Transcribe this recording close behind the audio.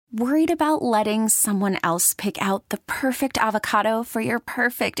Worried about letting someone else pick out the perfect avocado for your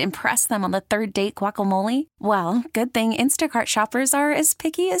perfect impress them on the third date guacamole? Well, good thing Instacart shoppers are as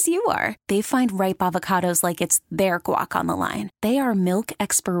picky as you are. They find ripe avocados like it's their guac on the line. They are milk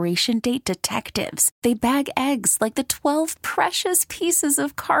expiration date detectives. They bag eggs like the 12 precious pieces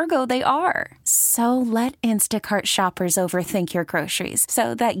of cargo they are. So let Instacart shoppers overthink your groceries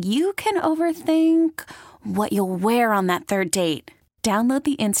so that you can overthink what you'll wear on that third date. Download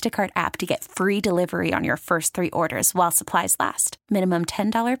the Instacart app to get free delivery on your first 3 orders while supplies last. Minimum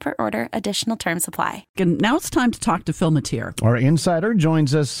 $10 per order. Additional terms apply. And now it's time to talk to Phil Matier. Our insider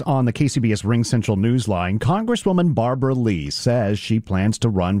joins us on the KCBS Ring Central Newsline. Congresswoman Barbara Lee says she plans to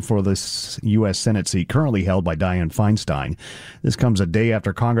run for the U.S. Senate seat currently held by Dianne Feinstein. This comes a day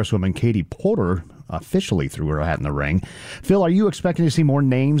after Congresswoman Katie Porter officially threw her hat in the ring. Phil, are you expecting to see more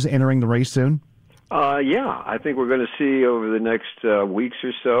names entering the race soon? Yeah, I think we're going to see over the next weeks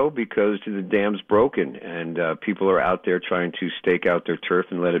or so because the dam's broken and people are out there trying to stake out their turf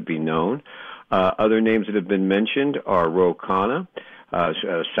and let it be known. Other names that have been mentioned are Ro Khanna,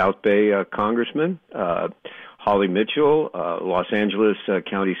 South Bay Congressman, Holly Mitchell, Los Angeles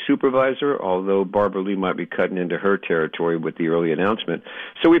County Supervisor, although Barbara Lee might be cutting into her territory with the early announcement.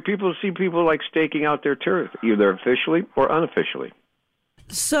 So we see people like staking out their turf, either officially or unofficially.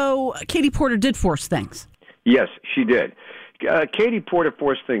 So Katie Porter did force things. Yes, she did. Katie Porter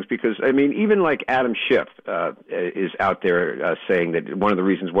forced things because, I mean, even like Adam Schiff is out there saying that one of the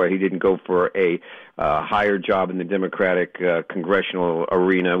reasons why he didn't go for a higher job in the Democratic congressional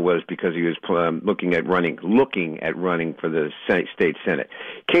arena was because he was looking at running for the state Senate.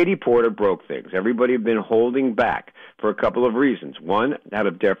 Katie Porter broke things. Everybody had been holding back for a couple of reasons. One, out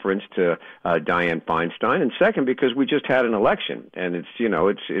of deference to Dianne Feinstein, and second, because we just had an election, and it's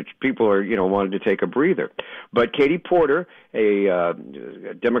people are wanted to take a breather. But Katie Porter, a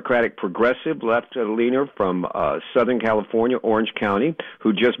Democratic progressive left-leaner from Southern California, Orange County,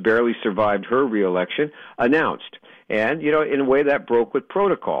 who just barely survived her reelection, announced. And, in a way that broke with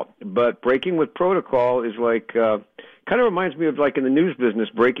protocol. But breaking with protocol is like, kind of reminds me of like in the news business,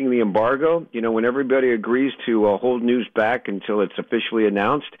 breaking the embargo. When everybody agrees to hold news back until it's officially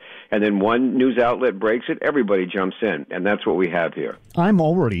announced, and then one news outlet breaks it, everybody jumps in. And that's what we have here. I'm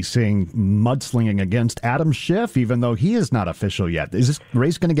already seeing mudslinging against Adam Schiff, even though he is not official yet. Is this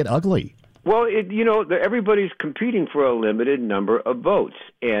race going to get ugly? Well, everybody's competing for a limited number of votes,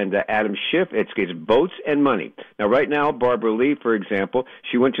 and Adam Schiff, it's votes and money. Now, right now, Barbara Lee, for example,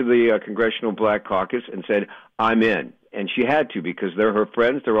 she went to the Congressional Black Caucus and said, "I'm in." And she had to because they're her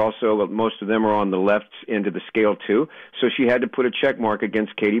friends. They're also, most of them are on the left end of the scale, too. So she had to put a check mark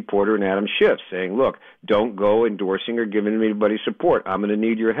against Katie Porter and Adam Schiff, saying, look, don't go endorsing or giving anybody support. I'm going to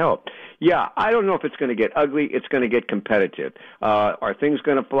need your help. Yeah, I don't know if it's going to get ugly. It's going to get competitive. Are things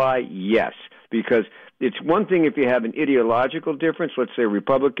going to fly? Yes, because it's one thing if you have an ideological difference, let's say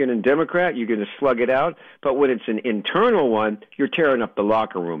Republican and Democrat, you're going to slug it out. But when it's an internal one, you're tearing up the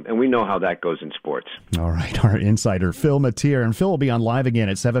locker room. And we know how that goes in sports. All right. Our insider, Phil Matier. And Phil will be on live again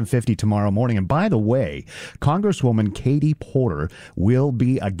at 7:50 tomorrow morning. And by the way, Congresswoman Katie Porter will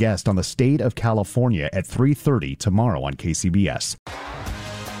be a guest on the state of California at 3:30 tomorrow on KCBS.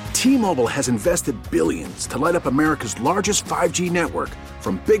 T-Mobile has invested billions to light up America's largest 5G network,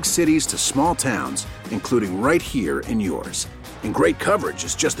 from big cities to small towns, including right here in yours. And great coverage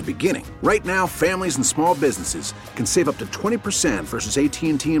is just the beginning. Right now, families and small businesses can save up to 20% versus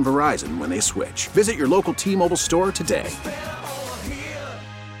AT&T and Verizon when they switch. Visit your local T-Mobile store today.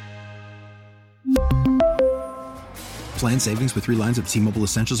 Plan savings with 3 lines of T-Mobile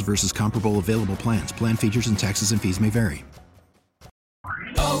Essentials versus comparable available plans. Plan features and taxes and fees may vary.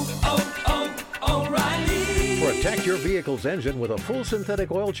 Protect your vehicle's engine with a full synthetic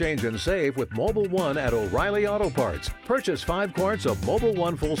oil change and save with Mobil 1 at O'Reilly Auto Parts. Purchase 5 quarts of Mobil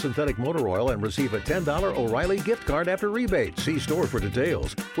 1 full synthetic motor oil and receive a $10 O'Reilly gift card after rebate. See store for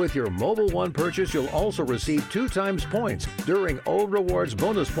details. With your Mobil 1 purchase, you'll also receive 2 times points during O Rewards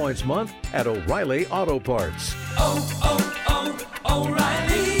Bonus Points Month at O'Reilly Auto Parts.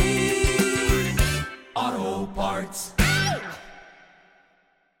 O'Reilly Auto Parts.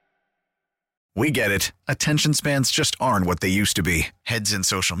 We get it. Attention spans just aren't what they used to be. Heads in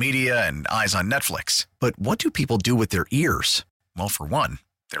social media and eyes on Netflix. But what do people do with their ears? Well, for one,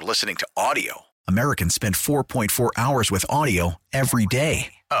 they're listening to audio. Americans spend 4.4 hours with audio every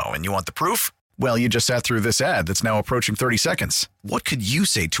day. Oh, and you want the proof? Well, you just sat through this ad that's now approaching 30 seconds. What could you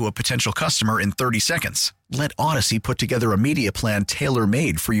say to a potential customer in 30 seconds? Let Odyssey put together a media plan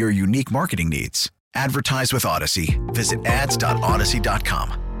tailor-made for your unique marketing needs. Advertise with Odyssey. Visit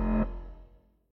ads.odyssey.com.